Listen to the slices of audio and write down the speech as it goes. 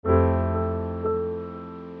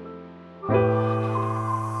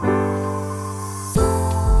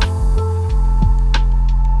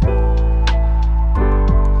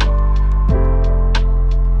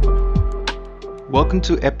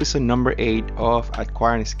Welcome to episode number 8 of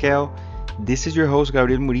Acquire and Scale. This is your host,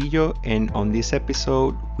 Gabriel Murillo, and on this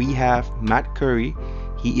episode, we have Matt Curry.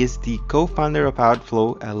 He is the co-founder of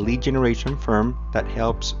Outflow, a lead generation firm that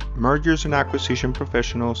helps mergers and acquisition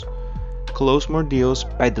professionals close more deals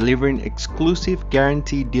by delivering exclusive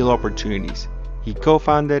guaranteed deal opportunities. He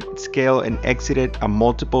co-founded, scaled, and exited a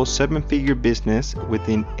multiple seven-figure business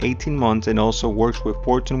within 18 months and also works with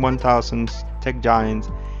Fortune 1000s, tech giants,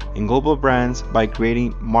 and global brands by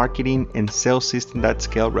creating marketing and sales systems that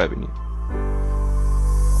scale revenue.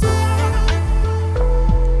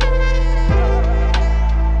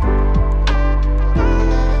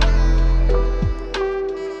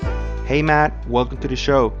 Hey Matt, welcome to the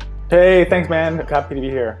show. Hey, thanks man. Happy to be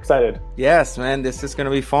here. Excited. Yes, man, this is going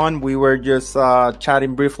to be fun. We were just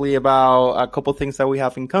chatting briefly about a couple things that we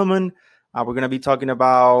have in common. We're going to be talking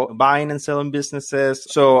about buying and selling businesses.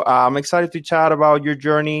 So I'm excited to chat about your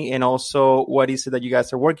journey and also what is it that you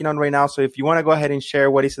guys are working on right now. So if you want to go ahead and share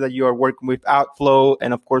what is it that you are working with Outflow.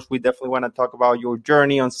 And of course, we definitely want to talk about your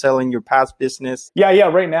journey on selling your past business. Yeah,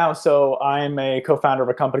 right now. So I'm a co-founder of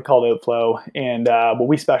a company called Outflow. And what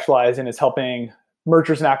we specialize in is helping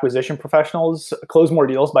mergers and acquisition professionals close more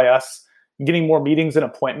deals by us getting more meetings and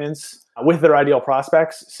appointments with their ideal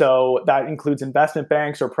prospects. So that includes investment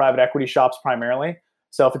banks or private equity shops primarily.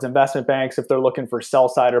 So if it's investment banks, if they're looking for sell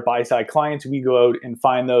side or buy side clients, we go out and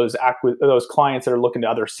find those clients that are looking to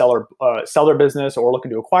either sell their business or looking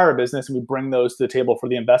to acquire a business, and we bring those to the table for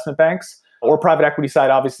the investment banks. Or private equity side,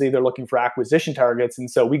 obviously they're looking for acquisition targets, and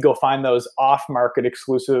so we go find those off-market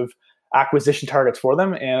exclusive acquisition targets for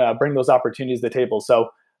them and bring those opportunities to the table. So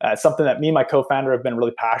it's something that me and my co-founder have been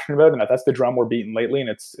really passionate about, and that's the drum we're beating lately, and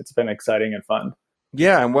it's been exciting and fun.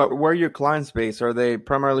 Yeah, and where are your clients based? Are they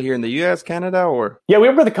primarily here in the U.S., Canada, or? Yeah, we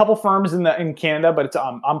work with a couple firms in Canada, but it's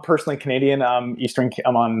I'm personally Canadian. I'm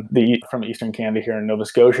from Eastern Canada here in Nova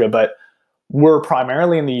Scotia, but we're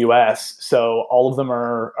primarily in the U.S. So all of them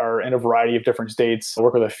are in a variety of different states. I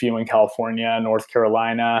work with a few in California, North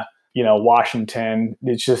Carolina, Washington.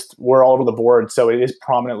 It's just, we're all over the board. So it is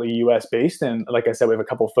prominently US based. And like I said, we have a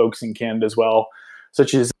couple of folks in Canada as well,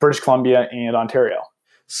 such as British Columbia and Ontario.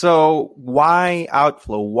 So why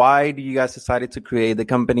Outflow? Why do you guys decided to create the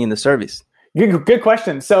company and the service? Good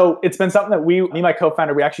question. So it's been something that me and my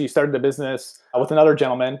co-founder, we actually started the business with another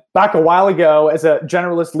gentleman back a while ago as a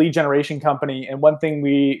generalist lead generation company. And one thing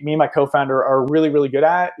me and my co-founder are really, really good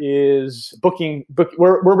at is booking.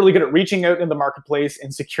 We're really good at reaching out in the marketplace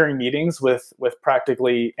and securing meetings with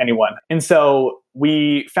practically anyone. And so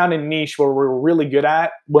we found a niche where we were really good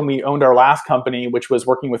at when we owned our last company, which was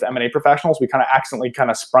working with M&A professionals. We kind of accidentally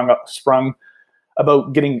sprung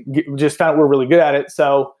about just found out we're really good at it.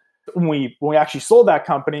 So when we actually sold that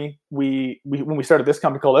company, when we started this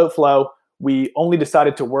company called Outflow, we only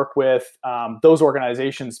decided to work with those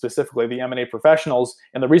organizations, specifically the M&A professionals.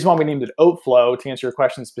 And the reason why we named it Outflow, to answer your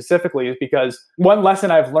question specifically, is because one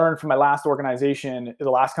lesson I've learned from my last organization,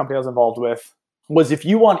 the last company I was involved with, was if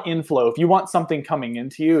you want inflow, if you want something coming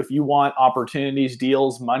into you, if you want opportunities,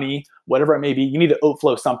 deals, money, whatever it may be, you need to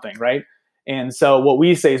outflow something, right? And so what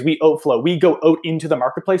we say is we outflow. We go out into the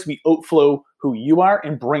marketplace. We outflow who you are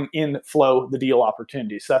and bring in flow the deal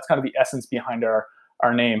opportunities. So that's kind of the essence behind our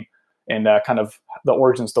name and kind of the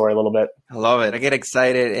origin story a little bit. I love it. I get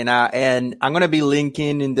excited, and I'm going to be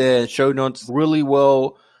linking in the show notes really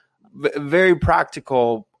very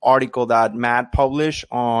practical article that Matt published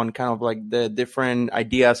on kind of like the different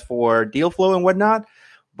ideas for deal flow and whatnot.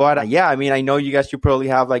 But I mean, I know you probably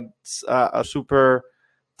have like a super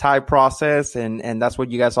type process and that's what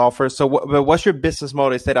you guys offer. So what's your business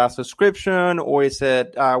model? Is it a subscription or is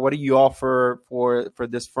it what do you offer for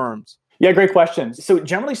these firms? Yeah, great question. So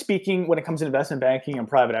generally speaking, when it comes to investment banking and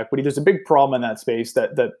private equity, there's a big problem in that space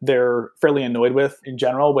that they're fairly annoyed with in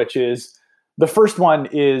general, which is the first one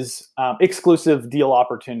is exclusive deal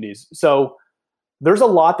opportunities. So there's a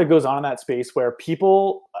lot that goes on in that space where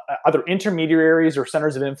people, either intermediaries or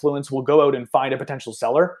centers of influence, will go out and find a potential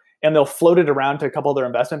seller and they'll float it around to a couple of their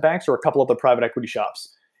investment banks or a couple of the private equity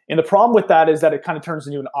shops. And the problem with that is that it kind of turns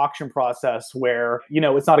into an auction process where,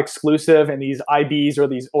 it's not exclusive and these IBs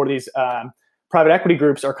or these private equity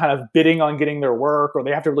groups are kind of bidding on getting their work, or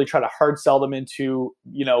they have to really try to hard sell them into,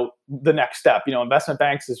 the next step. Investment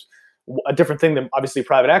banks is a different thing than obviously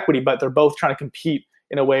private equity, but they're both trying to compete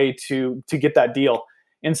in a way to get that deal.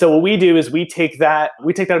 And so what we do is we take that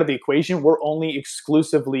out of the equation. We're only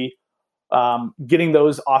exclusively getting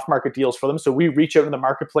those off-market deals for them. So we reach out in the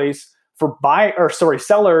marketplace for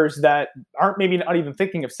sellers that aren't maybe not even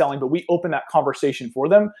thinking of selling, but we open that conversation for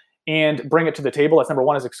them and bring it to the table. That's number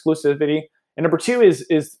one, is exclusivity. And number two is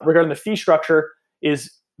regarding the fee structure,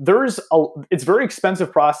 is it's a very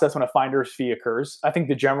expensive process when a finder's fee occurs. I think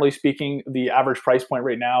that generally speaking, the average price point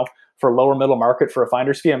right now for lower middle market for a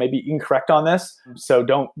finder's fee, I may be incorrect on this, so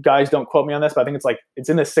don't quote me on this, but I think it's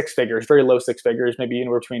in the six figures, very low six figures, maybe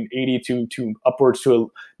anywhere between 80 to upwards to a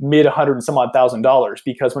mid 100 and some odd $1,000,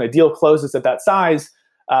 because when a deal closes at that size,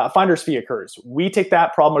 a finder's fee occurs. We take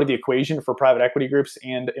that problem out of the equation for private equity groups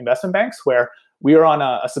and investment banks, where we are on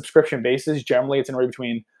a subscription basis. Generally, it's anywhere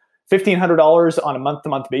between $1,500 on a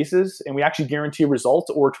month-to-month basis, and we actually guarantee results,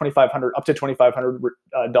 or $2,500 up to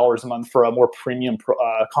 $2,500 a month for a more premium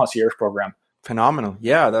concierge program. Phenomenal.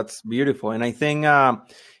 Yeah, that's beautiful. And I think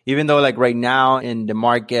even though like right now in the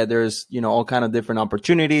market, there's, all kind of different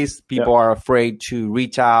opportunities, people are afraid to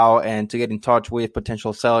reach out and to get in touch with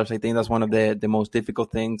potential sellers. I think that's one of the most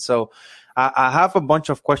difficult things. So I have a bunch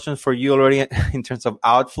of questions for you already in terms of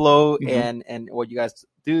outflow and what you guys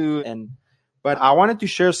do. But I wanted to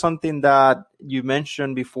share something that you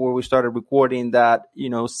mentioned before we started recording, that,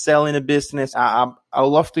 selling a business. I would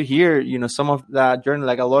love to hear, some of that journey.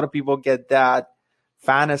 Like a lot of people get that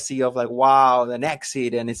fantasy of like, wow, an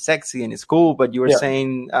exit and it's sexy and it's cool. But you were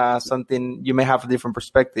saying something, you may have a different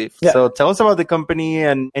perspective. Yeah. So tell us about the company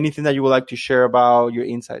and anything that you would like to share about your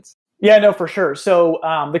insights. Yeah, no, for sure. So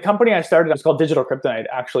the company I started, it's called Digital Kryptonite.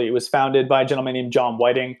 Actually, it was founded by a gentleman named John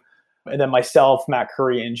Whiting. And then myself, Matt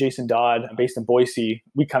Curry, and Jason Dodd, based in Boise,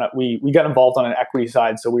 we got involved on an equity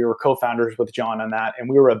side. So we were co-founders with John on that. And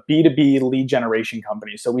we were a B2B lead generation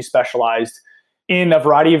company. So we specialized in a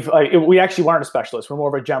variety of, we actually weren't a specialist. We're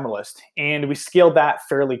more of a generalist. And we scaled that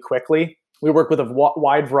fairly quickly. We work with a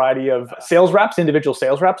wide variety of sales reps, individual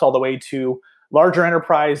sales reps, all the way to larger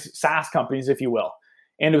enterprise SaaS companies, if you will.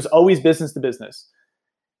 And it was always business to business.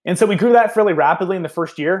 And so we grew that fairly rapidly in the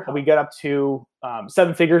first year. We got up to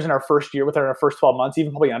 7 figures in our first year, within our first 12 months,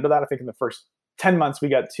 even probably under that. I think in the first 10 months, we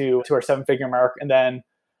got to our 7-figure mark. And then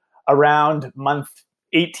around month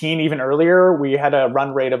 18, even earlier, we had a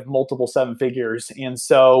run rate of multiple 7 figures. And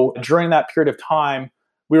so during that period of time,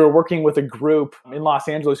 we were working with a group in Los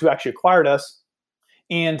Angeles who actually acquired us.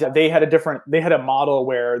 And they had a model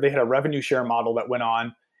where they had a revenue share model that went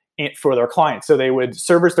on for their clients. So they would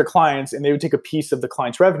service their clients and they would take a piece of the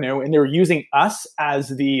client's revenue, and they were using us as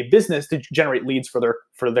the business to generate leads for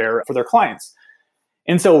their clients.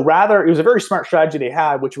 And so it was a very smart strategy they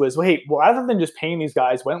had, which was, rather than just paying these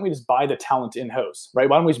guys, why don't we just buy the talent in-house, right?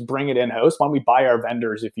 Why don't we just bring it in-house? Why don't we buy our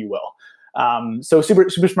vendors, if you will? So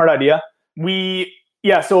super, super smart idea.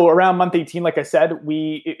 So around month 18, like I said,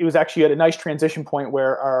 it was actually at a nice transition point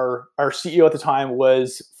where our CEO at the time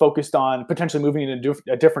was focused on potentially moving in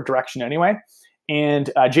a different direction anyway.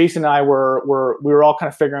 And Jason and I we were all kind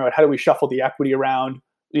of figuring out, how do we shuffle the equity around?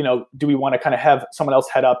 Do we want to kind of have someone else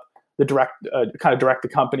head up the direct the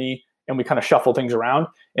company, and we kind of shuffle things around?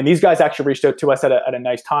 And these guys actually reached out to us at a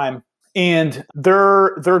nice time. And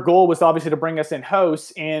their goal was obviously to bring us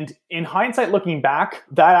in-house. And in hindsight, looking back,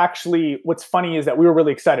 what's funny is that we were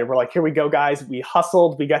really excited. We're like, here we go, guys. We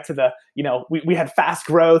hustled. We got to we had fast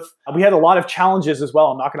growth. We had a lot of challenges as well.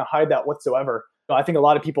 I'm not going to hide that whatsoever. I think a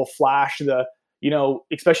lot of people flash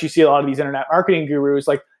especially you see a lot of these internet marketing gurus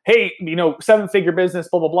like, hey, 7-figure business,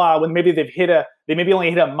 blah, blah, blah. When maybe they maybe only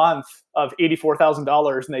hit a month of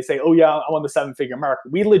 $84,000 and they say, oh yeah, I'm on the 7-figure mark.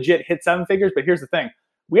 We legit hit 7 figures, but here's the thing.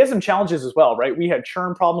 We had some challenges as well, right? We had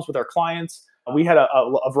churn problems with our clients. We had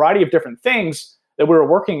a variety of different things that we were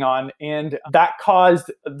working on, and that caused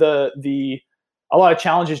a lot of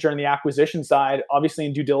challenges during the acquisition side, obviously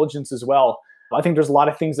in due diligence as well. I think there's a lot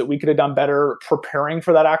of things that we could have done better preparing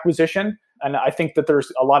for that acquisition, and I think that there's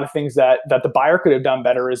a lot of things that the buyer could have done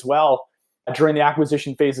better as well during the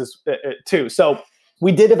acquisition phases too. So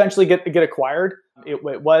we did eventually get acquired. It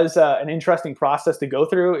was an interesting process to go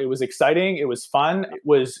through. It was exciting. It was fun. It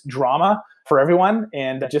was drama for everyone.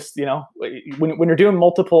 And just, when you're doing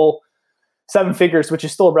multiple 7 figures, which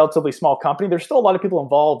is still a relatively small company, there's still a lot of people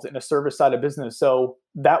involved in a service side of business. So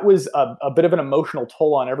that was a bit of an emotional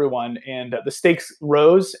toll on everyone. And the stakes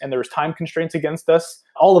rose, and there was time constraints against us.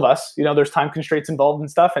 All of us, there's time constraints involved and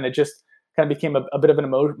stuff. And it just kind of became a bit of an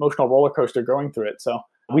emotional roller coaster going through it. So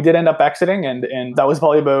we did end up exiting, and that was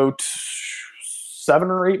probably about 7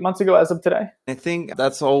 or 8 months ago as of today. I think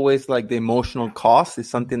that's always like the emotional cost is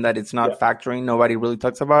something that it's not factoring. Nobody really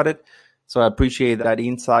talks about it. So I appreciate that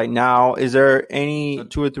insight. Now, is there any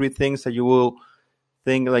 2 or 3 things that you will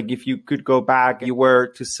think, like if you could go back, you were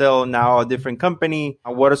to sell now a different company,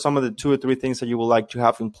 what are some of the 2 or 3 things that you would like to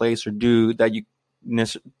have in place or do that you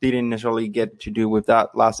didn't necessarily get to do with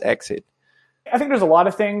that last exit? I think there's a lot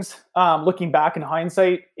of things looking back in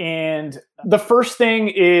hindsight. And the first thing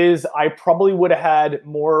is I probably would have had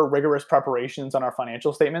more rigorous preparations on our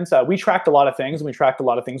financial statements. We tracked a lot of things and we tracked a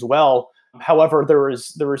lot of things well. However,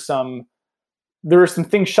 there were some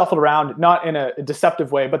things shuffled around, not in a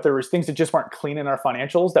deceptive way, but there was things that just weren't clean in our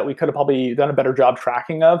financials that we could have probably done a better job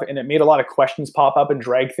tracking of. And it made a lot of questions pop up and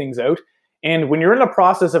drag things out. And when you're in the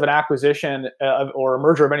process of an acquisition or a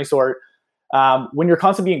merger of any sort, when you're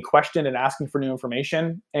constantly being questioned and asking for new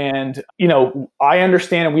information, and I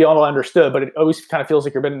understand and we all understood, but it always kind of feels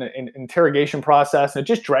like you're in an interrogation process, and it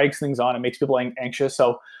just drags things on and makes people anxious.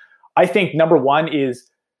 So I think number one is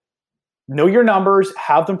know your numbers,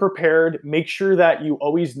 have them prepared, make sure that you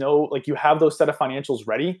always know, like you have those set of financials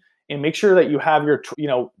ready, and make sure that you have your,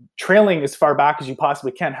 trailing as far back as you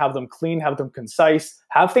possibly can, have them clean, have them concise,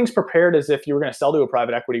 have things prepared as if you were going to sell to a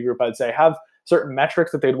private equity group. I'd say have certain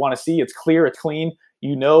metrics that they'd want to see. It's clear, it's clean.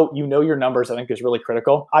 You know your numbers, I think, is really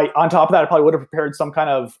critical. On top of that, I probably would have prepared some kind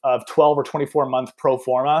of 12 or 24 month pro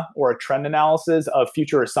forma or a trend analysis of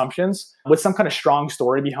future assumptions with some kind of strong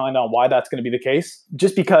story behind on why that's going to be the case,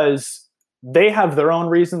 just because they have their own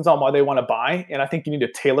reasons on why they want to buy. And I think you need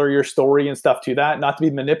to tailor your story and stuff to that, not to be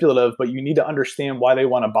manipulative, but you need to understand why they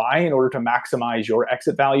want to buy in order to maximize your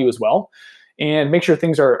exit value as well. And make sure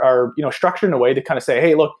things are structured in a way to kind of say,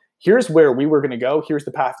 hey, look, here's where we were going to go. Here's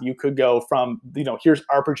the path you could go from, here's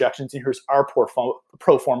our projections and here's our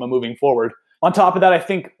pro forma moving forward. On top of that, I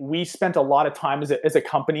think we spent a lot of time as a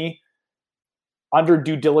company under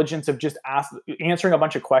due diligence of just answering a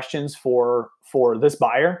bunch of questions for this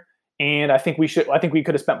buyer. And I think we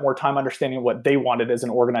could have spent more time understanding what they wanted as an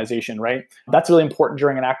organization, right? That's really important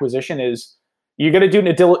during an acquisition. Is you got to do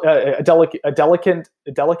a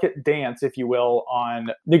delicate dance, if you will, on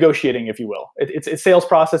negotiating, if you will. It's a sales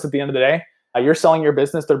process at the end of the day. You're selling your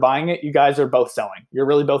business, they're buying it. You guys are both selling. You're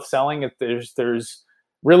really both selling. There's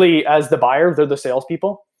really, as the buyer, they're the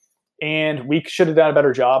salespeople. And we should have done a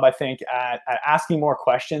better job, I think, at asking more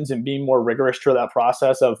questions and being more rigorous through that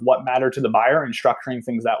process of what mattered to the buyer and structuring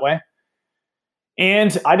things that way.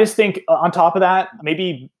 And I just think on top of that,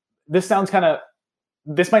 maybe this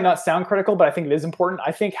might not sound critical, but I think it is important.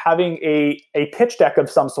 I think having a pitch deck of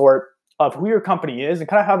some sort of who your company is and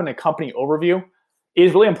kind of having a company overview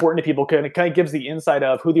is really important to people. It kind of gives the insight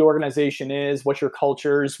of who the organization is, what's your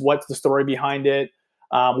cultures, what's the story behind it,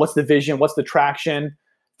 what's the vision, what's the traction,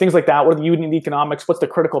 things like that. What are the unit economics, what's the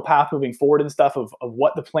critical path moving forward and stuff of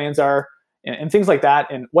what the plans are and things like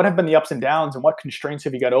that. And what have been the ups and downs and what constraints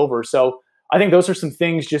have you got over? So I think those are some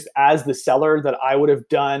things just as the seller that I would have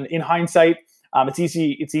done in hindsight. It's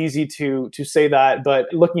easy to say that, but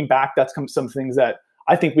looking back, that's some things that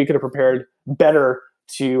I think we could have prepared better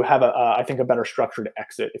to have a better structured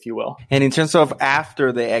exit, if you will. And in terms of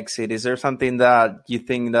after the exit, is there something that you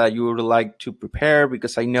think that you would like to prepare?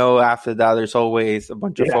 Because I know after that, there's always a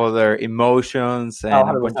bunch of other emotions and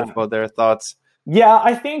 100%. A bunch of other thoughts. Yeah,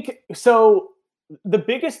 I think so. The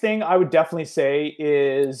biggest thing I would definitely say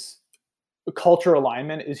is culture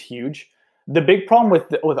alignment is huge. The big problem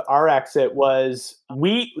with our exit was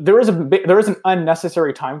there was an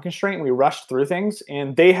unnecessary time constraint. We rushed through things,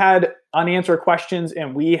 and they had unanswered questions,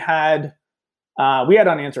 and we had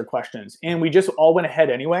unanswered questions, and we just all went ahead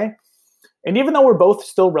anyway. And even though we're both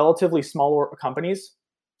still relatively smaller companies,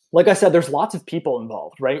 like I said, there's lots of people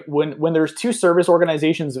involved, right? When there's two service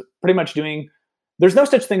organizations pretty much there's no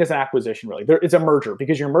such thing as an acquisition, really. There is a merger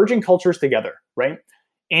because you're merging cultures together, right?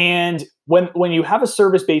 And when you have a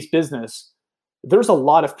service-based business, there's a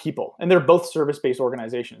lot of people, and they're both service-based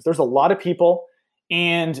organizations. There's a lot of people,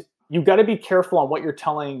 and you've got to be careful on what you're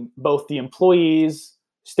telling both the employees,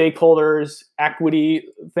 stakeholders, equity,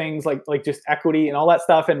 things like just equity and all that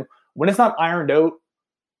stuff. And when it's not ironed out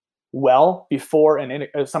well before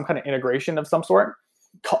some kind of integration of some sort,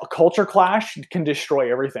 culture clash can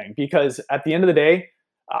destroy everything. Because at the end of the day,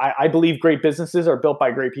 I believe great businesses are built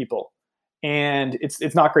by great people. And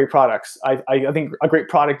it's not great products. I think a great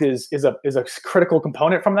product is a critical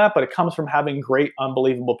component from that, but it comes from having great,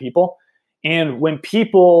 unbelievable people. And when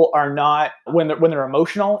people are not, when they're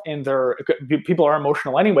emotional, and people are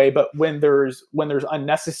emotional anyway, but when there's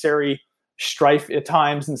unnecessary strife at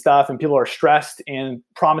times and stuff, and people are stressed and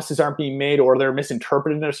promises aren't being made or they're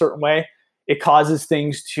misinterpreted in a certain way, it causes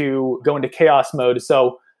things to go into chaos mode.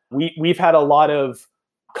 So we've had a lot of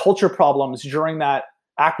culture problems during that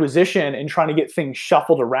acquisition and trying to get things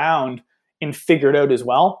shuffled around and figured out as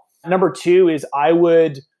well. Number two is I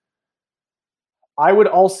would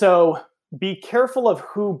also be careful of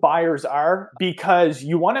who buyers are, because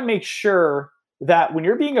you want to make sure that when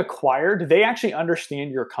you're being acquired, they actually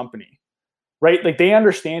understand your company. right? Like they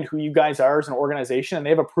understand who you guys are as an organization, and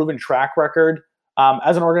they have a proven track record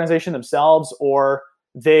as an organization themselves, or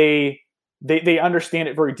they understand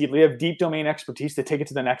it very deeply. They have deep domain expertise to take it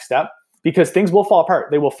to the next step, because things will fall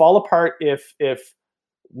apart. They will fall apart if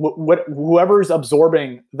whoever's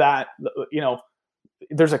absorbing that,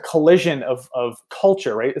 there's a collision of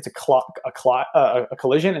culture, right? It's a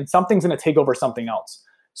collision, and something's going to take over something else.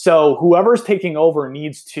 So whoever's taking over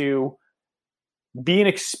needs to be an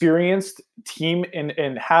experienced team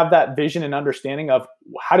and have that vision and understanding of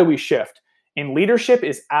how do we shift. And leadership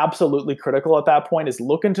is absolutely critical at that point, is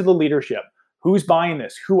look into the leadership. Who's buying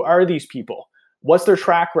this? Who are these people? What's their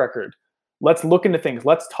track record? Let's look into things.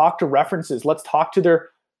 Let's talk to references. Let's talk to their,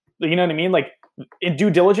 you know what I mean? Like in due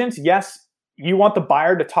diligence, yes, you want the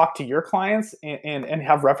buyer to talk to your clients and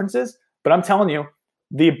have references, but I'm telling you,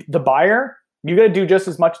 the buyer, you got to do just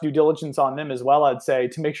as much due diligence on them as well, I'd say,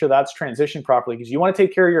 to make sure that's transitioned properly, because you want to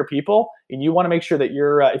take care of your people, and you want to make sure that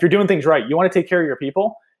if you're doing things right, you want to take care of your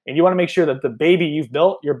people, and you want to make sure that the baby you've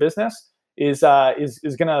built, your business, is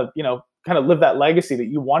going to, kind of live that legacy that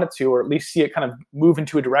you want it to, or at least see it kind of move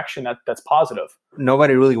into a direction that's positive.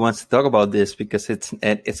 Nobody really wants to talk about this, because it's,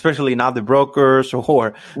 especially not the brokers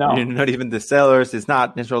or not even the sellers, it's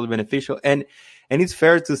not necessarily beneficial. And it's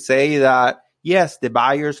fair to say that, yes, the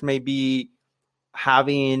buyers may be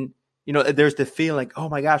having, there's the feeling like, oh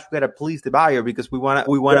my gosh, we got to please the buyer because we want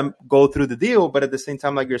to go through the deal. But at the same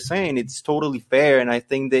time, like you're saying, it's totally fair. And I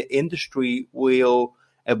think the industry will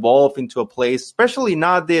evolve into a place, especially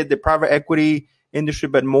not the private equity industry,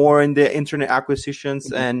 but more in the internet acquisitions.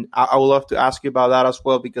 Mm-hmm. And I would love to ask you about that as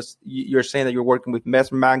well, because you're saying that you're working with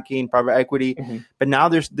investment banking, private equity, mm-hmm. but now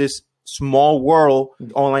there's this small world,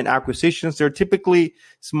 mm-hmm. online acquisitions. They're typically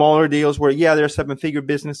smaller deals where, they're 7-figure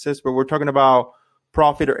businesses, but we're talking about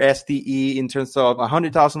profit or STE in terms of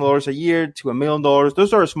 $100,000 a year to $1 million.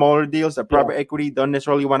 Those are smaller deals that private equity don't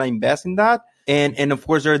necessarily want to invest in that. And of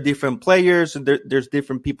course, there are different players and there's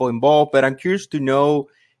different people involved. But I'm curious to know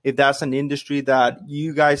if that's an industry that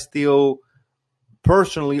you guys still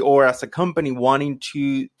personally or as a company wanting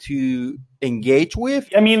to engage with.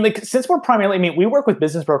 I mean, like, since we're primarily, we work with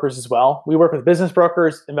business brokers as well. We work with business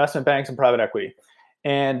brokers, investment banks, and private equity.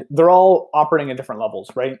 And they're all operating at different levels,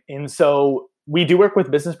 right? And so we do work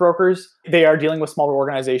with business brokers. They are dealing with smaller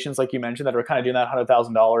organizations, like you mentioned, that are kind of doing that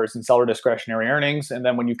 $100,000 in seller discretionary earnings. And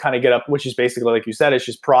then when you kind of get up, which is basically, like you said, it's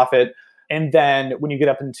just profit. And then when you get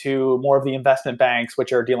up into more of the investment banks,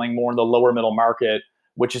 which are dealing more in the lower middle market,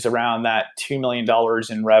 which is around that $2 million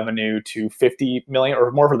in revenue to $50 million,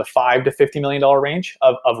 or more for the $5 to $50 million range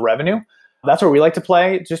of revenue. That's where we like to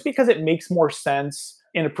play, just because it makes more sense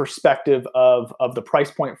in a perspective of the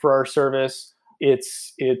price point for our service.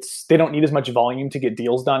 It's they don't need as much volume to get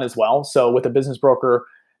deals done as well. So with a business broker,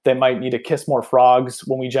 they might need to kiss more frogs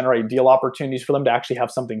when we generate deal opportunities for them to actually have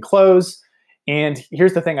something close. And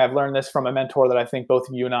here's the thing, I've learned this from a mentor that I think both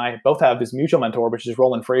you and I both have, this mutual mentor, which is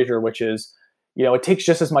Roland Frazier, which is, it takes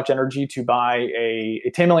just as much energy to buy a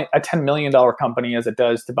 $10 million company as it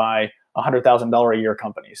does to buy a $100,000 a year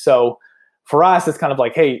company. So for us, it's kind of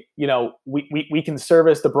like, hey, we can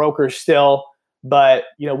service the brokers still, but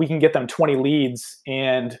we can get them 20 leads,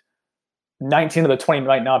 and 19 of the 20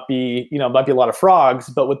 might not be, might be a lot of frogs.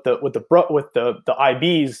 But with the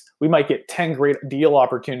IBs, we might get 10 great deal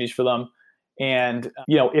opportunities for them. And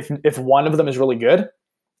if one of them is really good,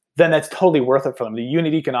 then that's totally worth it for them. The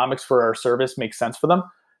unit economics for our service makes sense for them.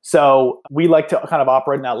 So we like to kind of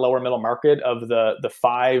operate in that lower middle market of the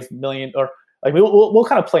 5 million, or like we'll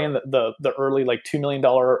kind of play in the early like $2 million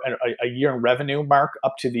a year in revenue mark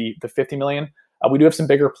up to the 50 million. We do have some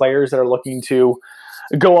bigger players that are looking to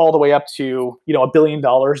go all the way up to $1 billion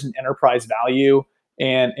in enterprise value,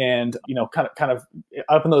 and kind of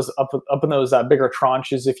up in those bigger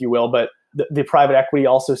tranches, if you will. But the private equity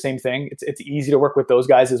also same thing. It's easy to work with those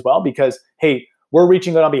guys as well, because hey, we're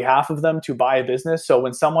reaching out on behalf of them to buy a business. So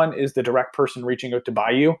when someone is the direct person reaching out to buy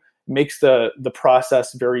you, makes the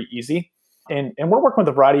process very easy. And we're working with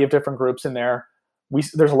a variety of different groups in there.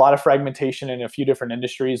 There's a lot of fragmentation in a few different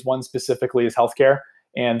industries. One specifically is healthcare.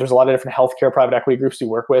 And there's a lot of different healthcare private equity groups we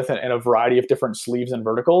work with, and a variety of different sleeves and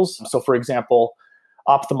verticals. So for example,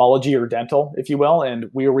 ophthalmology or dental, if you will. And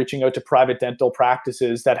we are reaching out to private dental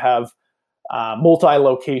practices that have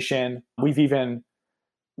multi-location. We've even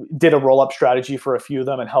did a roll-up strategy for a few of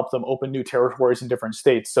them and helped them open new territories in different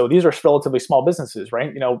states. So these are relatively small businesses,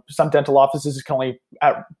 right? Some dental offices can only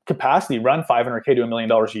at capacity run $500K to $1 million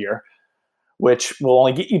a year, which will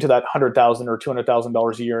only get you to that $100,000 or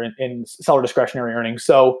 $200,000 a year in seller discretionary earnings.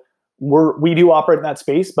 So we do operate in that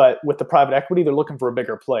space, but with the private equity, they're looking for a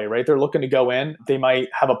bigger play, right? They're looking to go in. They might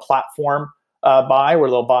have a platform buy, where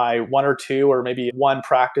they'll buy one or two or maybe one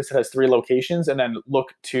practice that has 3 locations, and then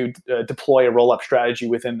look to deploy a roll-up strategy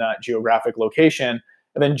within that geographic location,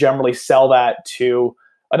 and then generally sell that to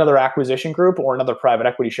another acquisition group or another private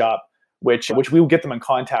equity shop, which we will get them in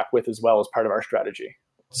contact with as well as part of our strategy.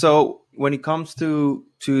 So when it comes to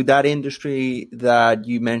that industry that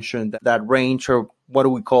you mentioned, that range, or what do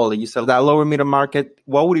we call it? You said that lower middle market.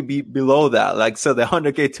 What would it be below that? Like, so the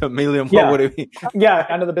 100K to $1 million, what would it be? Yeah.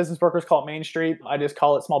 I know the business brokers call it Main Street. I just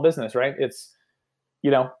call it small business, right? It's,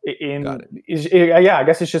 I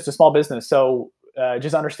guess it's just a small business. So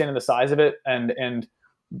just understanding the size of it, and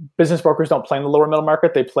business brokers don't play in the lower middle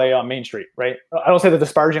market. They play on Main Street, right? I don't say that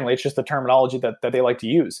disparagingly. It's just the terminology that they like to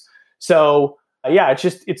use. So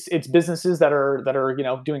it's businesses that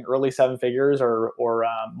are doing early 7 figures or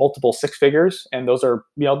multiple 6 figures, and those are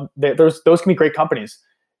those can be great companies.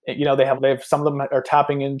 They have some of them are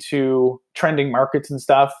tapping into trending markets and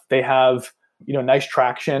stuff. They have nice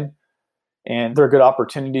traction, and they're good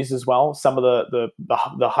opportunities as well. Some of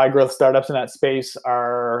the high growth startups in that space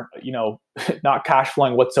are not cash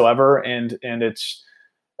flowing whatsoever, and it's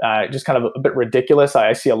just kind of a bit ridiculous.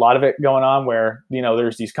 I see a lot of it going on where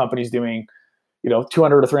there's these companies doing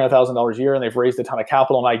 $200,000 to $300,000 a year, and they've raised a ton of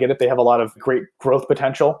capital. And I get it; they have a lot of great growth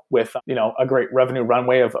potential with a great revenue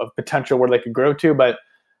runway of potential where they could grow to. But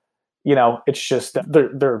it's just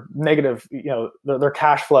they're negative. Their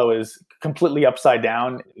cash flow is completely upside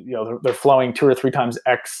down. They're flowing 2 or 3 times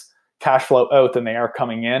X cash flow out than they are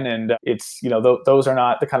coming in, and it's those are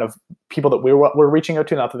not the kind of people that we're reaching out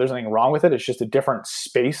to. Not that there's anything wrong with it; it's just a different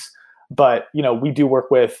space. But we do work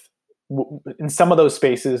with, in some of those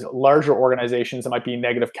spaces, larger organizations that might be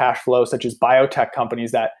negative cash flow, such as biotech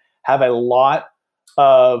companies that have a lot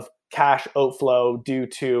of cash outflow due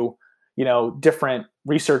to different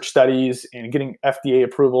research studies and getting FDA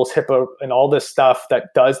approvals, HIPAA, and all this stuff that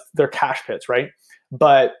does their cash pits, right?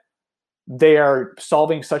 But they are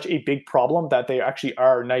solving such a big problem that they actually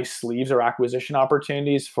are nice sleeves or acquisition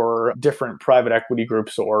opportunities for different private equity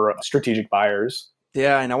groups or strategic buyers.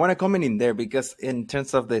 Yeah, and I want to comment in there because in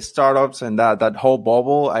terms of the startups and that whole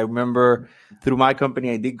bubble, I remember through my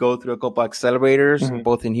company, I did go through a couple of accelerators,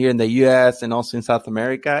 both in here in the US and also in South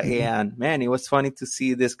America. And man, it was funny to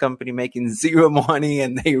see this company making zero money,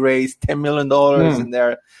 and they raised $10 million and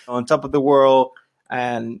they're on top of the world.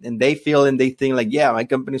 And they feel and they think like, yeah, my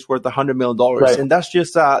company's worth $100 million. Right. And that's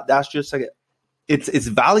just like, it's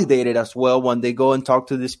validated as well when they go and talk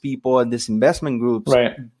to these people and these investment groups,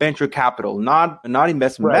 right? Venture capital, not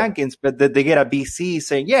investment bankings, but that they get a VC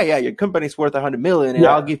saying, yeah, your company's worth $100 million and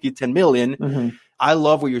I'll give you $10 million. I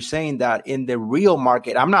love what you're saying, that in the real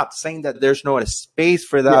market, I'm not saying that there's no space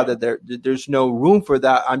for that, that there's no room for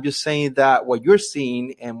that. I'm just saying that what you're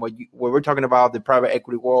seeing and what we're talking about, the private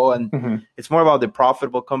equity world, and it's more about the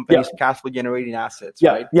profitable companies, cash flow generating assets,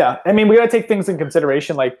 right? Yeah. I mean, we got to take things in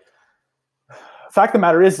consideration. Like, fact of the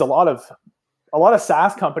matter is, a lot of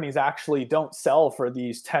SaaS companies actually don't sell for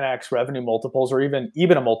these 10x revenue multiples or even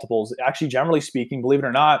EBITDA multiples. Actually, generally speaking, believe it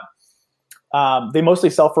or not, they mostly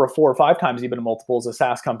sell for a 4 or 5 times EBITDA multiples. A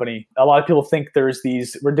SaaS company. A lot of people think there's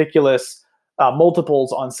these ridiculous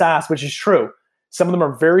multiples on SaaS, which is true. Some of them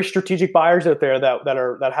are very strategic buyers out there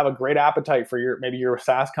that have a great appetite for your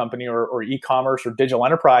SaaS company or e-commerce or digital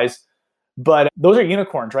enterprise. But those are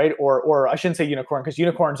unicorns, right? Or I shouldn't say unicorn, because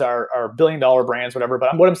unicorns are billion-dollar brands, whatever.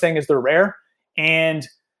 But what I'm saying is they're rare. And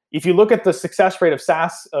if you look at the success rate of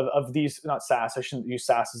SaaS, of these, not SaaS, I shouldn't use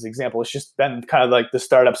SaaS as an example. It's just been kind of like the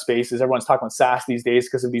startup spaces. Everyone's talking about SaaS these days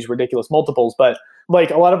because of these ridiculous multiples. But like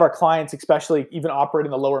a lot of our clients, especially even operating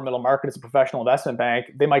in the lower middle market as a professional investment bank,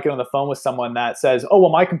 they might get on the phone with someone that says, oh,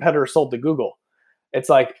 well, my competitor sold to Google. It's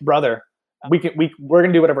like, brother, we're going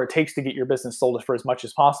to do whatever it takes to get your business sold for as much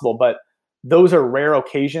as possible. But those are rare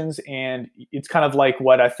occasions, and it's kind of like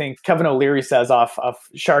what I think Kevin O'Leary says off of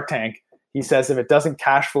Shark Tank. He says, if it doesn't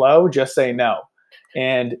cash flow, just say no.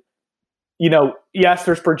 And, yes,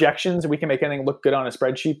 there's projections. We can make anything look good on a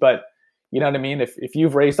spreadsheet, but you know what I mean? If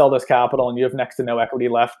you've raised all this capital and you have next to no equity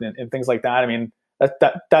left and things like that, I mean,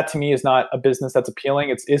 that to me is not a business that's appealing.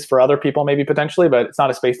 It is for other people maybe potentially, but it's not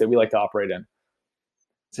a space that we like to operate in.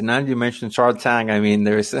 So now you mentioned Shark Tank. I mean,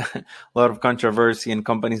 there's a lot of controversy in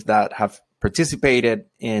companies that have participated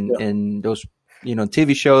in those,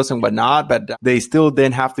 TV shows and whatnot, but they still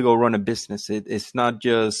then have to go run a business. It's not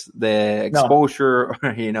just the exposure,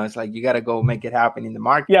 it's like you got to go make it happen in the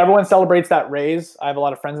market. Yeah, everyone celebrates that raise. I have a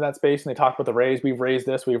lot of friends in that space, and they talk about the raise. We've raised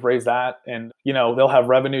this, we've raised that, and they'll have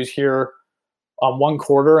revenues here on one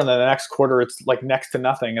quarter, and then the next quarter it's like next to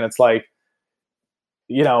nothing, and it's like,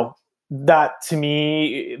 that to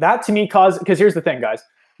me because here's the thing, guys.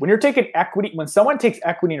 when you're taking equity, when someone takes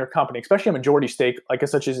equity in your company, especially a majority stake, like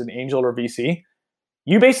such as an angel or VC,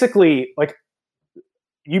 you basically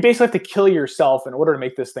have to kill yourself in order to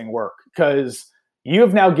make this thing work, because you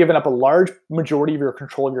have now given up a large majority of your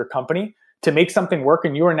control of your company to make something work,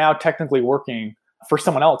 and you are now technically working for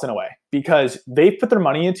someone else in a way, because they put their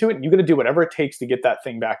money into it and you got to do whatever it takes to get that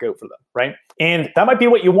thing back out for them, right? And that might be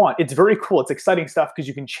what you want. It's very cool. It's exciting stuff because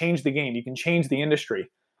you can change the game. You can change the industry.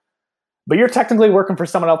 But you're technically working for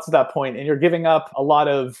someone else at that point, and you're giving up a lot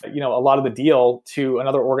of the deal to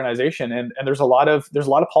another organization. And there's a lot of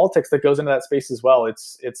politics that goes into that space as well.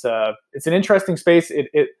 It's an interesting space.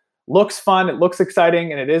 It looks fun, it looks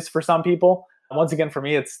exciting, and it is for some people. Once again, for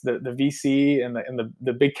me, it's the VC and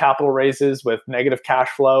the big capital raises with negative cash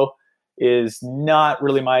flow is not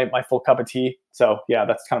really my full cup of tea. So yeah,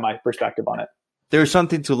 that's kind of my perspective on it. There's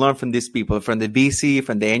something to learn from these people, from the VC,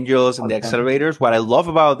 from the angels and the accelerators. What I love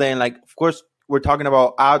about them, like, of course, we're talking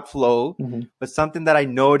about outflow, but something that I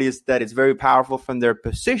noticed that is very powerful from their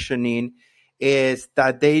positioning is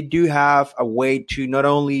that they do have a way to not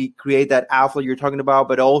only create that outflow you're talking about,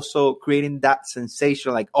 but also creating that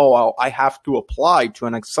sensation like, oh, I have to apply to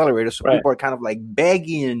an accelerator. So people are kind of like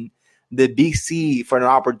begging the VC for an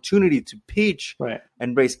opportunity to pitch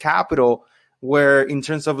and raise capital, where in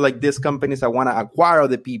terms of like these companies that want to acquire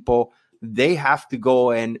other people, they have to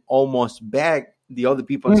go and almost beg the other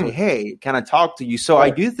people and say, hey, can I talk to you? So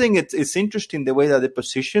I do think it's interesting the way that they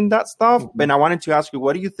position that stuff. And I wanted to ask you,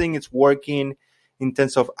 what do you think is working in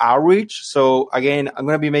terms of outreach? So again, I'm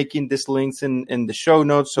going to be making these links in the show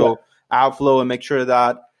notes. So Outflow, and make sure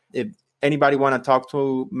that if anybody want to talk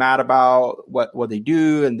to Matt about what they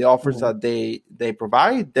do and the offers that they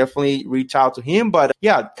provide, definitely reach out to him. But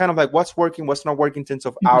yeah, kind of like what's working, what's not working in terms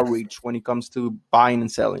of outreach when it comes to buying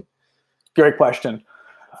and selling. Great question.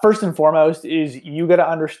 First and foremost is you got to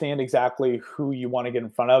understand exactly who you want to get in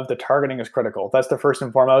front of. The targeting is critical. That's the first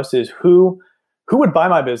and foremost, is who would buy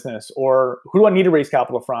my business, or who do I need to raise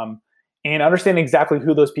capital from, and understand exactly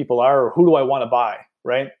who those people are, or who do I want to buy,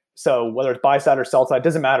 right? So whether it's buy side or sell side,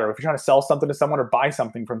 doesn't matter. If you're trying to sell something to someone or buy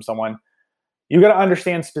something from someone, you got to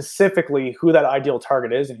understand specifically who that ideal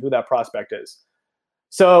target is and who that prospect is.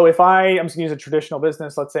 So if I'm just going to use a traditional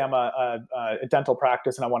business, let's say I'm a dental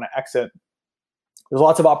practice and I want to exit, there's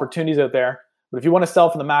lots of opportunities out there. But if you want to sell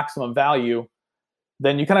for the maximum value,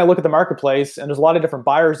 then you kind of look at the marketplace, and there's a lot of different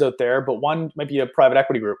buyers out there, but one might be a private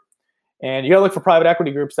equity group. And you got to look for private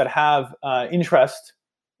equity groups that have interest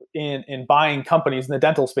in buying companies in the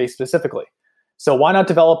dental space specifically. So why not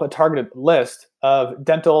develop a targeted list of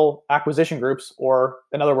dental acquisition groups, or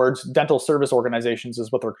in other words, dental service organizations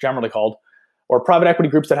is what they're generally called, or private equity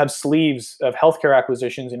groups that have sleeves of healthcare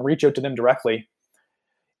acquisitions, and reach out to them directly.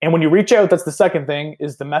 And when you reach out, that's the second thing,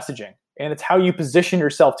 is the messaging. And it's how you position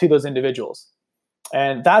yourself to those individuals.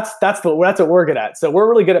 And that's what we're good at. So we're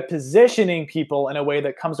really good at positioning people in a way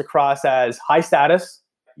that comes across as high status.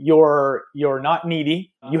 You're not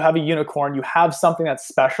needy. You have a unicorn. You have something that's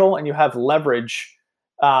special, and you have leverage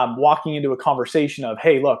walking into a conversation of,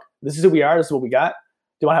 hey, look, this is who we are. This is what we got.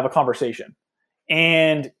 Do you want to have a conversation?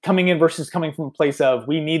 And coming in versus coming from a place of,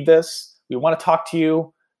 we need this. We want to talk to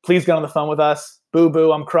you. Please get on the phone with us. Boo,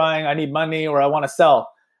 boo, I'm crying. I need money, or I want to sell.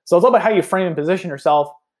 So it's all about how you frame and position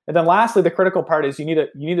yourself. And then lastly, the critical part is you need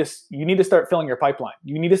to start filling your pipeline.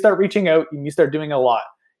 You need to start reaching out. You need to start doing a lot.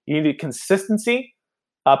 You need consistency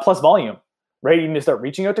plus volume, right? You need to start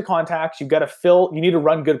reaching out to contacts. You need to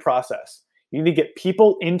run good process. You need to get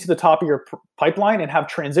people into the top of your pipeline and have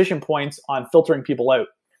transition points on filtering people out.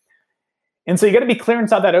 And so you got to be clear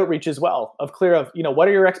inside that outreach as well, what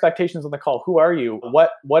are your expectations on the call? Who are you?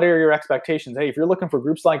 What are your expectations? Hey, if you're looking for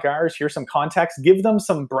groups like ours, here's some context. Give them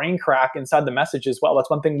some brain crack inside the message as well. That's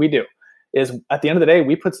one thing we do, is at the end of the day,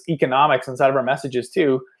 we put economics inside of our messages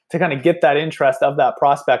too, to kind of get that interest of that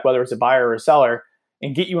prospect, whether it's a buyer or a seller,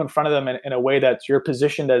 and get you in front of them in a way that you're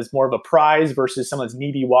positioned as more of a prize versus someone that's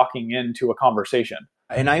needy walking into a conversation.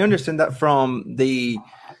 And I understand that from the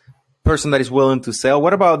person that is willing to sell.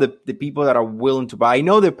 What about the people that are willing to buy? I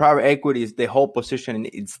know the private equity is the whole position,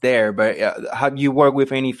 it's there, but have you worked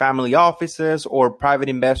with any family offices or private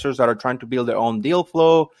investors that are trying to build their own deal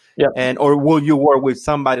flow? Yeah. Or will you work with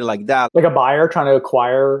somebody like that? Like a buyer trying to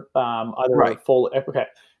acquire okay.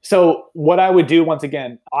 So what I would do, once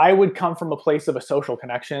again, I would come from a place of a social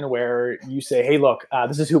connection where you say, hey, look,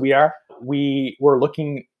 this is who we are. We're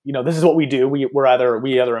looking, this is what we do. We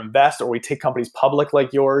either invest, or we take companies public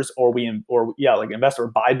like yours, or invest or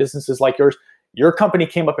buy businesses like yours. Your company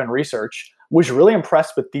came up in research, was really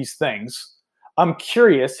impressed with these things. I'm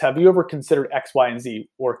curious, have you ever considered X, Y, and Z?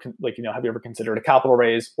 Or have you ever considered a capital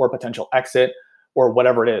raise or potential exit or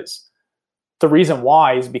whatever it is? The reason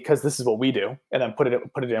why is because this is what we do, and then put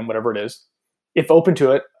it in whatever it is. If open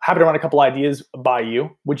to it, happy to run a couple ideas by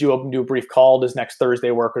you. Would you open to a brief call? Does next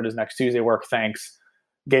Thursday work or does next Tuesday work? Thanks,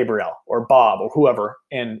 Gabriel or Bob or whoever,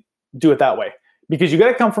 and do it that way. Because you got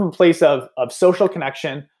to come from a place of social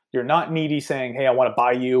connection. You're not needy saying, hey, I want to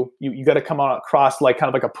buy you. You got to come on across like kind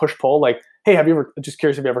of like a push pull, like, hey, just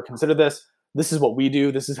curious, have you ever considered this? This is what we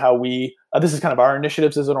do. This is how this is kind of our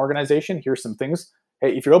initiatives as an organization. Here's some things.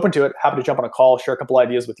 Hey, if you're open to it, happy to jump on a call, share a couple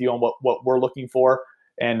ideas with you on what we're looking for,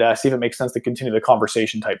 and see if it makes sense to continue the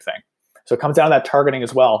conversation type thing. So it comes down to that targeting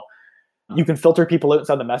as well. You can filter people out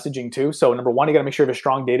inside the messaging too. So number one, you got to make sure you have a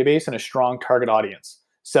strong database and a strong target audience.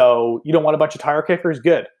 So you don't want a bunch of tire kickers.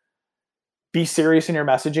 Good. Be serious in your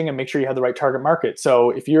messaging and make sure you have the right target market.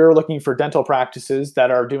 So if you're looking for dental practices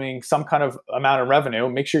that are doing some kind of amount of revenue,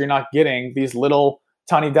 make sure you're not getting these little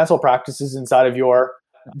tiny dental practices inside of your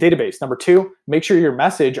database. Number two, make sure your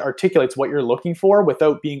message articulates what you're looking for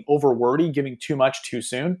without being over wordy, giving too much too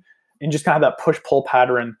soon, and just kind of that push-pull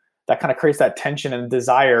pattern that kind of creates that tension and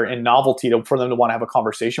desire and novelty for them to want to have a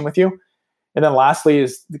conversation with you. And then lastly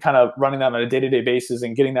is kind of running them on a day-to-day basis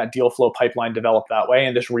and getting that deal flow pipeline developed that way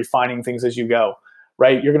and just refining things as you go,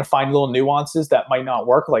 right? You're going to find little nuances that might not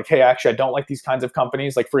work. Like, hey, actually, I don't like these kinds of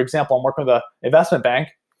companies. Like, for example, I'm working with an investment bank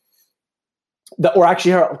or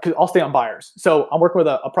actually, I'll stay on buyers. So I'm working with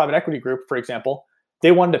a private equity group, for example.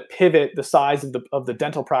 They wanted to pivot the size of the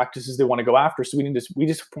dental practices they want to go after. So we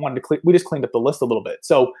just cleaned up the list a little bit.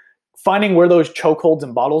 So finding where those chokeholds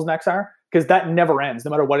and bottlenecks are, because that never ends,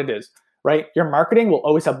 no matter what it is, right? Your marketing will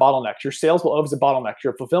always have bottlenecks. Your sales will always have bottlenecks.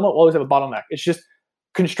 Your fulfillment will always have a bottleneck. It's just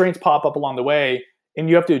constraints pop up along the way, and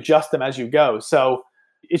you have to adjust them as you go. So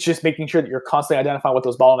it's just making sure that you're constantly identifying what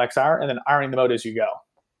those bottlenecks are and then ironing them out as you go.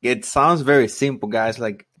 It sounds very simple, guys,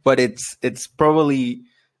 but it's probably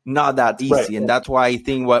not that easy. Right. And that's why I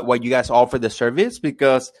think what you guys offer the service,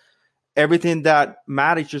 because everything that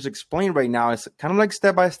Matt just explained right now is kind of like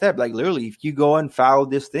step by step. Like literally, if you go and follow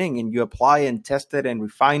this thing and you apply and test it and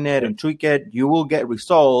refine it and tweak it, you will get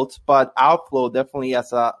results. But Outflow definitely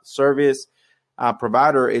as a service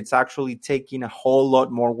provider, it's actually taking a whole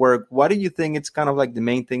lot more work. What do you think it's kind of like the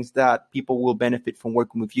main things that people will benefit from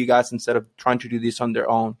working with you guys instead of trying to do this on their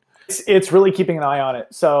own? It's really keeping an eye on it.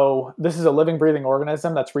 So this is a living, breathing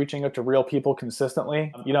organism that's reaching out to real people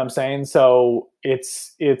consistently. You know what I'm saying? So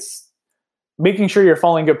it's making sure you're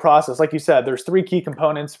following good process. Like you said, there's three key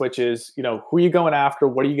components, which is, who are you going after?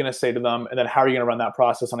 What are you going to say to them? And then how are you going to run that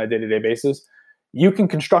process on a day-to-day basis? You can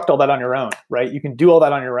construct all that on your own, right? You can do all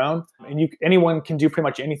that on your own, and anyone can do pretty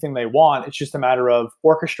much anything they want. It's just a matter of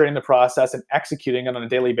orchestrating the process and executing it on a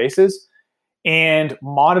daily basis and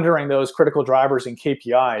monitoring those critical drivers and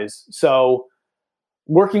KPIs. So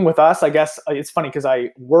working with us, I guess it's funny because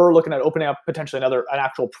we're looking at opening up potentially an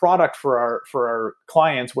actual product for our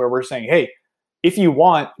clients where we're saying, hey, if you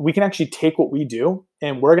want, we can actually take what we do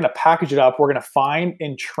and we're going to package it up. We're going to find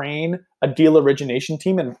and train a deal origination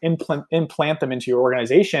team and implant them into your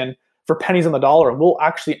organization for pennies on the dollar. And we'll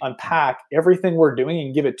actually unpack everything we're doing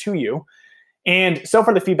and give it to you. And so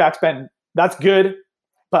far the feedback's been, that's good.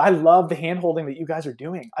 But I love the hand-holding that you guys are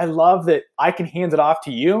doing. I love that I can hand it off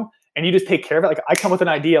to you and you just take care of it. Like I come with an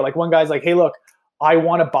idea. Like one guy's like, hey, look, I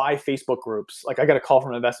want to buy Facebook groups. Like I got a call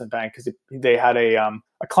from an investment bank because they had a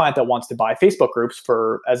client that wants to buy Facebook groups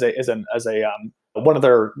as one of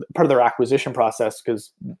their part of their acquisition process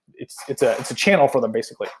because it's a channel for them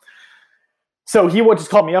basically. So he would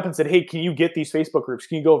just call me up and said, hey, can you get these Facebook groups?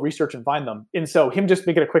 Can you go research and find them? And so him just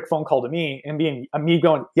making a quick phone call to me and me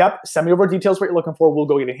going, yep, send me over details what you're looking for. We'll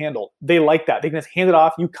go get it handled. They like that. They can just hand it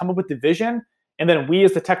off. You come up with the vision. And then we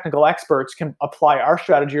as the technical experts can apply our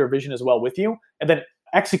strategy or vision as well with you and then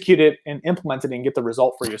execute it and implement it and get the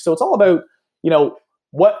result for you. So it's all about,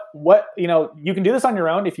 you can do this on your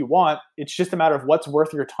own if you want. It's just a matter of what's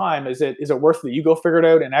worth your time. Is it worth that you go figure it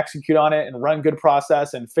out and execute on it and run good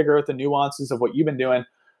process and figure out the nuances of what you've been doing?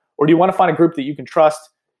 Or do you want to find a group that you can trust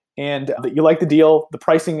and that you like the deal, the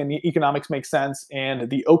pricing and the economics make sense, and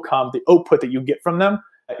the output that you get from them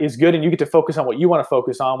is good, and you get to focus on what you want to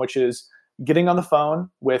focus on, which is getting on the phone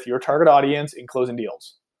with your target audience and closing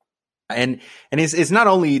deals. And it's not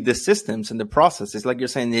only the systems and the process. It's like you're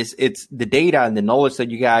saying, it's the data and the knowledge that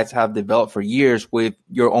you guys have developed for years with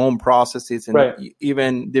your own processes and right.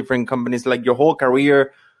 Even different companies, like your whole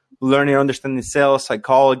career, learning, understanding sales,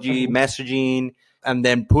 psychology, messaging, and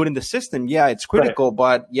then putting the system. Yeah, it's critical, right.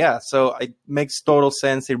 But yeah, so it makes total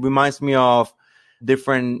sense. It reminds me of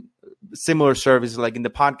different similar services, like in the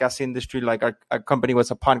podcast industry, like our company was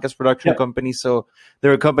a podcast production company. So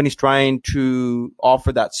there are companies trying to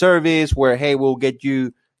offer that service where, hey, we'll get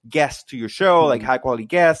you guests to your show, like high quality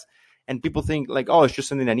guests. And people think like, oh, it's just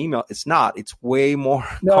sending an email. It's not. It's way more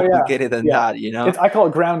No, complicated than that, I call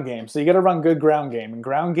it ground game. So you got to run good ground game. And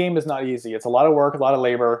ground game is not easy. It's a lot of work, a lot of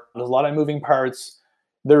labor. There's a lot of moving parts.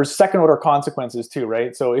 There's second order consequences too,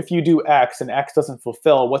 right? So if you do X and X doesn't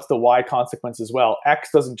fulfill, what's the Y consequence as well? X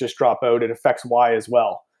doesn't just drop out, it affects Y as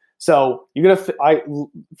well. So you got to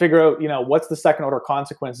figure out, what's the second order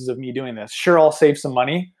consequences of me doing this? Sure, I'll save some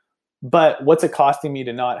money, but what's it costing me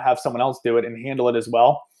to not have someone else do it and handle it as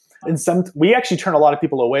well? And we actually turn a lot of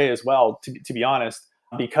people away as well, to be honest,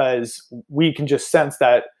 because we can just sense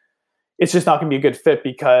that it's just not going to be a good fit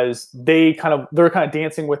because they're kind of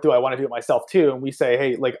dancing with, do I want to do it myself too? And we say,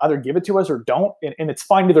 hey, like either give it to us or don't. And it's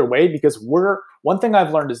fine either way, because one thing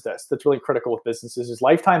I've learned is this, that's really critical with businesses is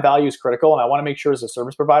lifetime value is critical. And I want to make sure as a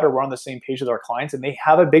service provider, we're on the same page with our clients and they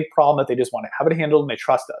have a big problem that they just want to have it handled and they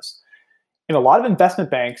trust us. And a lot of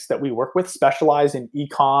investment banks that we work with specialize in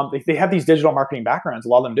e-com. They have these digital marketing backgrounds. A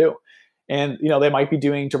lot of them do. And, they might be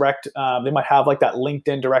doing direct, they might have like that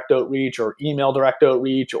LinkedIn direct outreach or email direct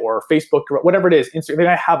outreach or Facebook, whatever it is. They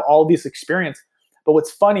might have all this experience. But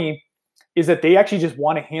what's funny is that they actually just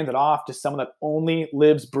want to hand it off to someone that only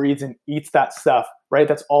lives, breathes, and eats that stuff, right?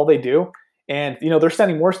 That's all they do. And, they're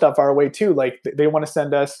sending more stuff our way too. Like they want to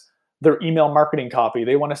send us their email marketing copy.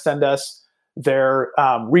 They want to send us their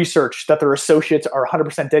research that their associates are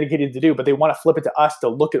 100% dedicated to do, but they want to flip it to us to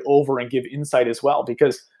look it over and give insight as well.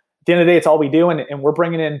 Because at the end of the day, it's all we do. And we're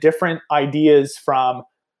bringing in different ideas from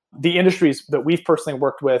the industries that we've personally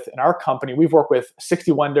worked with in our company. We've worked with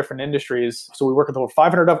 61 different industries. So we work with over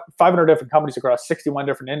 500 different companies across 61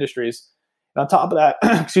 different industries. And on top of that,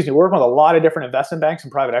 we're working with a lot of different investment banks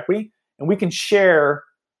and private equity. And we can share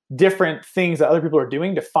different things that other people are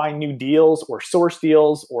doing to find new deals or source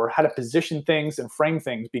deals or how to position things and frame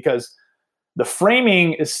things. Because the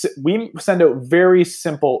framing is, we send out very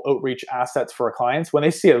simple outreach assets for our clients. When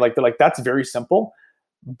they see it, they're like, that's very simple,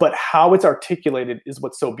 but how it's articulated is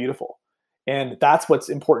what's so beautiful. And that's what's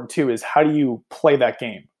important too, is how do you play that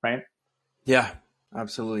game, right? Yeah,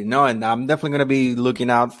 absolutely. No, and I'm definitely going to be looking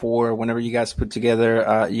out for whenever you guys put together,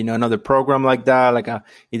 another program like that, like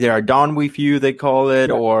either a Done With You, they call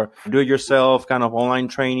it, or do it yourself kind of online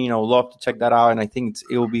training. I would love to check that out. And I think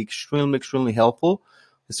it will be extremely, extremely helpful,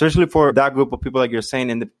 especially for that group of people, like you're saying,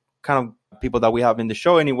 and the kind of people that we have in the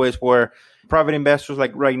show anyways, where private investors,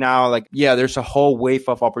 like right now, there's a whole wave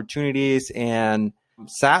of opportunities. And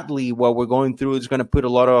sadly, what we're going through is going to put a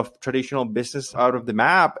lot of traditional business out of the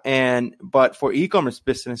map. But for e-commerce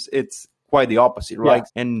business, it's quite the opposite, right?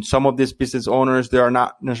 Yeah. And some of these business owners, they are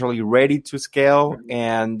not necessarily ready to scale,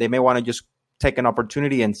 and they may want to just take an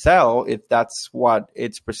opportunity and sell if that's what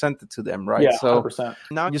it's presented to them, right? Yeah, 100%. So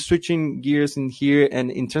now just switching gears in here,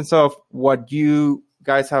 and in terms of what you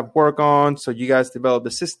guys have worked on, so you guys develop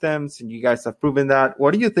the systems and you guys have proven that.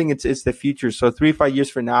 What do you think it's the future? So 3-5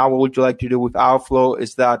 years from now, what would you like to do with Outflow?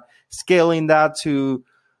 Is that scaling that to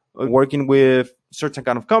working with certain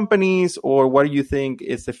kind of companies, or what do you think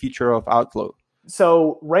is the future of Outflow?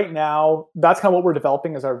 So right now, that's kind of what we're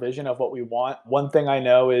developing as our vision of what we want. One thing I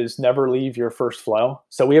know is never leave your first flow.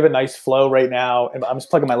 So we have a nice flow right now. I'm just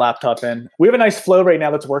plugging my laptop in. We have a nice flow right now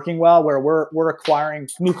that's working well, where we're acquiring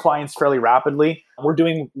new clients fairly rapidly. We're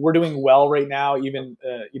doing well right now, even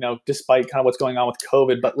despite kind of what's going on with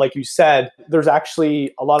COVID. But like you said, there's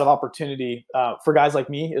actually a lot of opportunity for guys like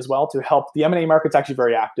me as well to help. The M&A market's actually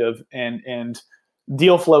very active, and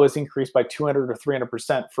deal flow has increased by 200 or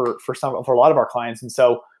 300% for a lot of our clients. And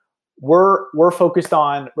so we're focused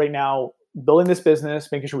on right now building this business,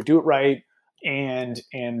 making sure we do it right, and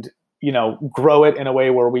grow it in a way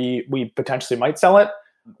where we potentially might sell it.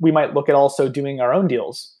 We might look at also doing our own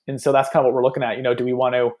deals. And so that's kind of what we're looking at.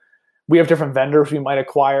 We have different vendors we might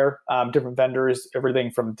acquire, different vendors,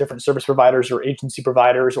 everything from different service providers or agency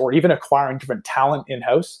providers, or even acquiring different talent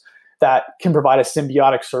in-house that can provide a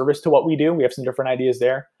symbiotic service to what we do. We have some different ideas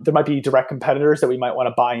there. There might be direct competitors that we might want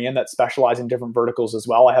to buy in that specialize in different verticals as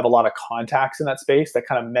well. I have a lot of contacts in that space that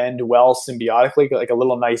kind of mend well symbiotically, like a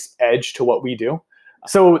little nice edge to what we do.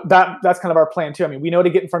 So that's kind of our plan too. I mean, we know to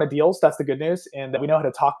get in front of deals. That's the good news. And we know how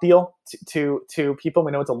to talk deal to people.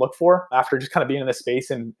 We know what to look for after just kind of being in this space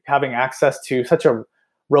and having access to such a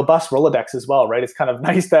robust Rolodex as well, right? It's kind of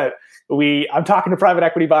nice that I'm talking to private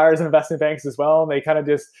equity buyers and investment banks as well. And they kind of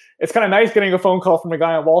it's kind of nice getting a phone call from a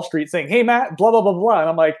guy on Wall Street saying, hey, Matt, blah, blah, blah, blah. And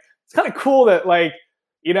I'm like, it's kind of cool that I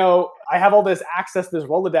have all this access to this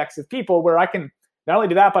Rolodex of people where I can not only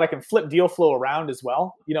do that, but I can flip deal flow around as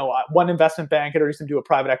well. One investment bank introduced them to a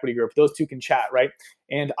private equity group. Those two can chat, right?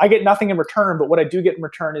 And I get nothing in return, but what I do get in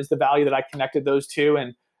return is the value that I connected those two,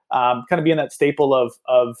 and kind of being that staple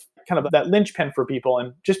of kind of that linchpin for people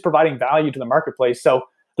and just providing value to the marketplace. So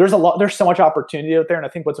there's so much opportunity out there. And I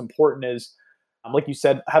think what's important is, like you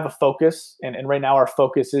said, have a focus. And right now our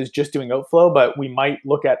focus is just doing outflow, but we might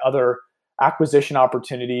look at other acquisition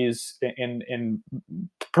opportunities in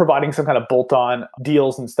providing some kind of bolt-on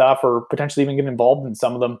deals and stuff, or potentially even get involved in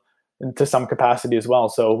some of them into some capacity as well.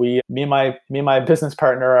 So me and my business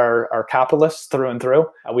partner are capitalists through and through.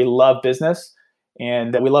 We love business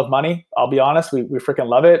and we love money. I'll be honest, we freaking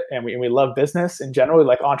love it. And we love business in general. We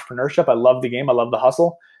like entrepreneurship. I love the game. I love the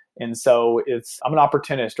hustle. And so I'm an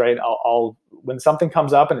opportunist, right? I'll when something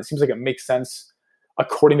comes up and it seems like it makes sense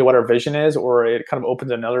according to what our vision is, or it kind of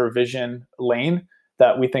opens another vision lane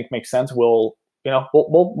that we think makes sense, we'll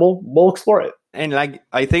explore it. And like,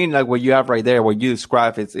 I think like what you have right there, what you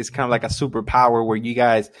describe, it's kind of like a superpower where you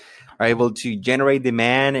guys are able to generate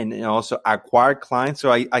demand and also acquire clients.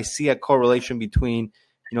 So I see a correlation between,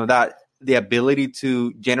 that the ability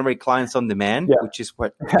to generate clients on demand, which is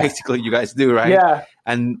what basically you guys do, right? Yeah.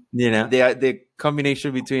 And, the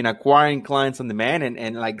combination between acquiring clients on demand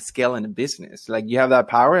and like scaling a business, like you have that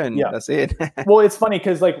power and that's it. Well, it's funny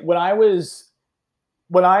because like when I was,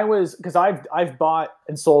 because I've bought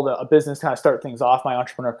and sold a business to kind of start things off my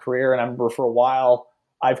entrepreneur career. And I remember for a while,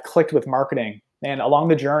 I've clicked with marketing. And along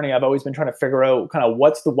the journey, I've always been trying to figure out kind of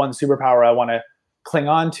what's the one superpower I want to cling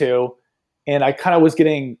on to. And I kind of was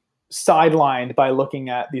getting sidelined by looking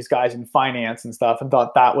at these guys in finance and stuff and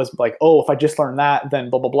thought that was like, oh, if I just learn that, then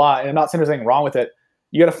blah, blah, blah. And I'm not saying there's anything wrong with it.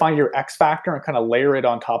 You got to find your X factor and kind of layer it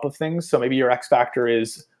on top of things. So maybe your X factor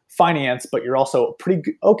is finance, but you're also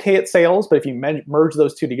pretty okay at sales. But if you merge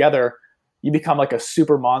those two together, you become like a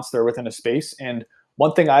super monster within a space. And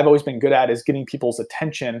one thing I've always been good at is getting people's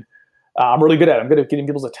attention. I'm good at getting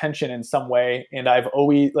people's attention in some way. And I've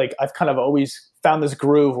kind of always found this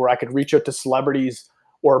groove where I could reach out to celebrities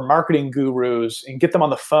or marketing gurus and get them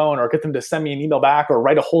on the phone or get them to send me an email back or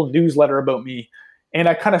write a whole newsletter about me. And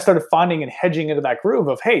I kind of started finding and hedging into that groove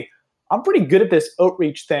of, hey, I'm pretty good at this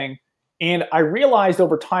outreach thing. And I realized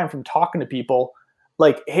over time from talking to people,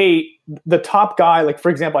 like, hey, the top guy, like,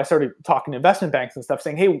 for example, I started talking to investment banks and stuff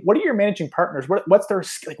saying, hey, what are your managing partners? What's their,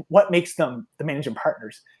 like, what makes them the managing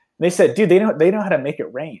partners? And they said, dude, they know how to make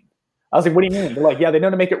it rain. I was like, what do you mean? They're like, yeah, they know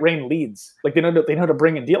how to make it rain leads. Like they know how to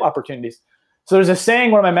bring in deal opportunities. So there's a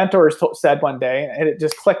saying one of my mentors said one day, and it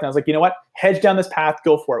just clicked. And I was like, you know what? Hedge down this path,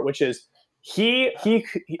 go for it. Which is he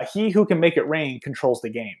who can make it rain controls the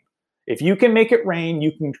game. If you can make it rain,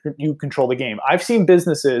 you control the game. I've seen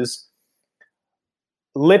businesses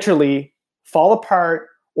literally fall apart,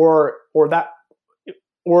 or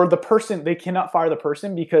the person, they cannot fire the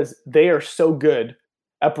person because they are so good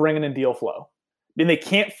at bringing in deal flow. I mean, they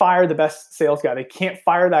can't fire the best sales guy. They can't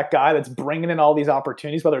fire that guy that's bringing in all these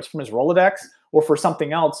opportunities, whether it's from his Rolodex or for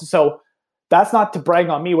something else. So that's not to brag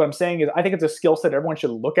on me. What I'm saying is I think it's a skill set everyone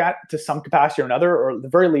should look at to some capacity or another, or at the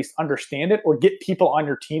very least understand it, or get people on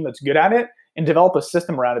your team that's good at it and develop a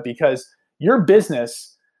system around it, because your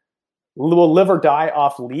business will live or die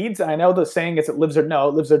off leads. And I know the saying is it lives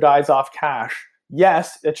or dies off cash.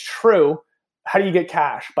 Yes, it's true. How do you get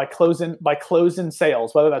cash? By closing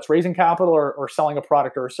sales, whether that's raising capital or selling a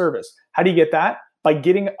product or a service. How do you get that? By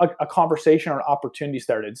getting a conversation or an opportunity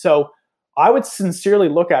started. So I would sincerely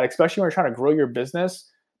look at, especially when you're trying to grow your business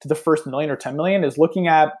to the first $1 million or 10 million, is looking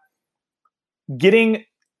at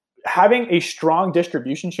having a strong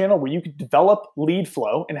distribution channel where you could develop lead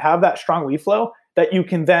flow and have that strong lead flow that you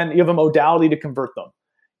have a modality to convert them.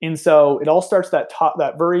 And so it all starts that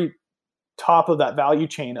very top of that value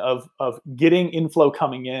chain of getting inflow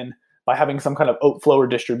coming in by having some kind of outflow or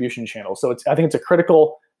distribution channel. So I think it's a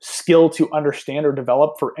critical skill to understand or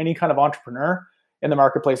develop for any kind of entrepreneur in the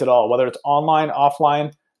marketplace at all, whether it's online,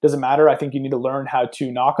 offline, doesn't matter. I think you need to learn how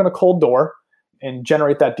to knock on a cold door and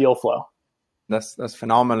generate that deal flow. That's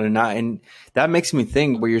phenomenal. And that makes me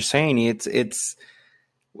think what you're saying. It's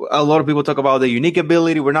a lot of people talk about the unique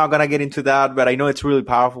ability. We're not going to get into that, but I know it's really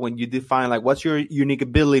powerful when you define like what's your unique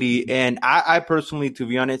ability. And I personally, to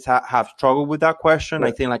be honest, have struggled with that question.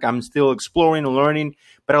 Right. I think like I'm still exploring and learning,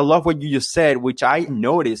 but I love what you just said, which I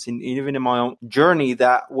noticed even in my own journey,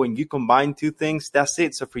 that when you combine two things, that's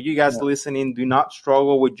it. So for you guys listening, do not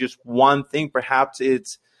struggle with just one thing. Perhaps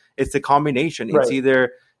it's a combination. Right. It's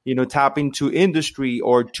either, tap into industry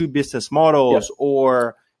or two business models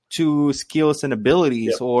or two skills and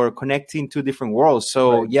abilities or connecting to different worlds.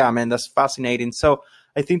 So man, that's fascinating. So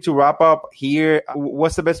I think to wrap up here,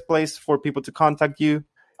 what's the best place for people to contact you?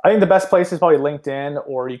 I think the best place is probably LinkedIn,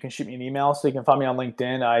 or you can shoot me an email. So you can find me on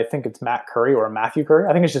LinkedIn. I think it's Matt Currie or Matthew Currie.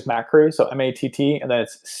 I think it's just Matt Currie. So MATT, and then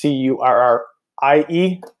it's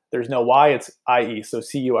CURRIE. There's no Y, it's IE. So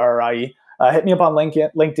CURRIE. Hit me up on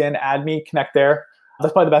LinkedIn, add me, connect there.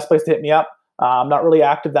 That's probably the best place to hit me up. I'm not really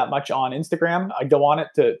active that much on Instagram. I go on it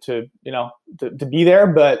to be there,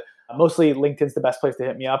 but mostly LinkedIn's the best place to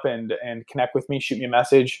hit me up and connect with me, shoot me a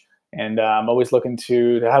message. And I'm always looking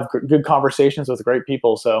to have good conversations with great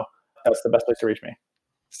people. So that's the best place to reach me.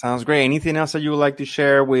 Sounds great. Anything else that you would like to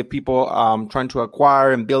share with people trying to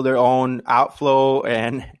acquire and build their own Outflow?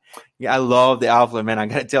 And yeah, I love the Outflow, man. I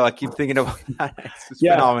got to tell, I keep thinking about that. It's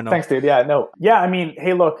phenomenal. Thanks, dude. I mean,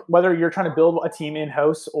 hey, look, whether you're trying to build a team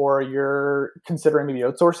in-house or you're considering maybe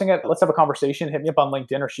outsourcing it, let's have a conversation. Hit me up on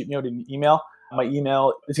LinkedIn or shoot me out an email. My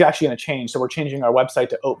email is actually going to change. So we're changing our website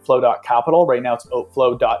to outflow.capital. Right now it's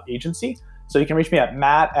outflow.agency. So you can reach me at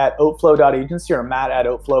matt@outflow.agency or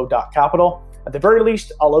matt@outflow.capital. At the very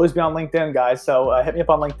least, I'll always be on LinkedIn, guys. So hit me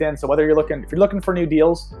up on LinkedIn. So if you're looking for new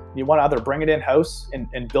deals, you want to either bring it in-house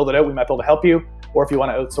and build it out, we might be able to help you. Or if you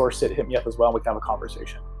want to outsource it, hit me up as well. We can have a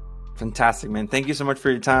conversation. Fantastic, man. Thank you so much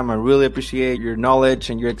for your time. I really appreciate your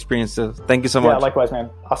knowledge and your experience. So thank you so much. Yeah, likewise,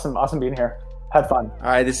 man. Awesome being here. Had fun. All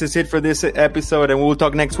right, this is it for this episode, and we'll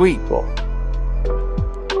talk next week. Cool.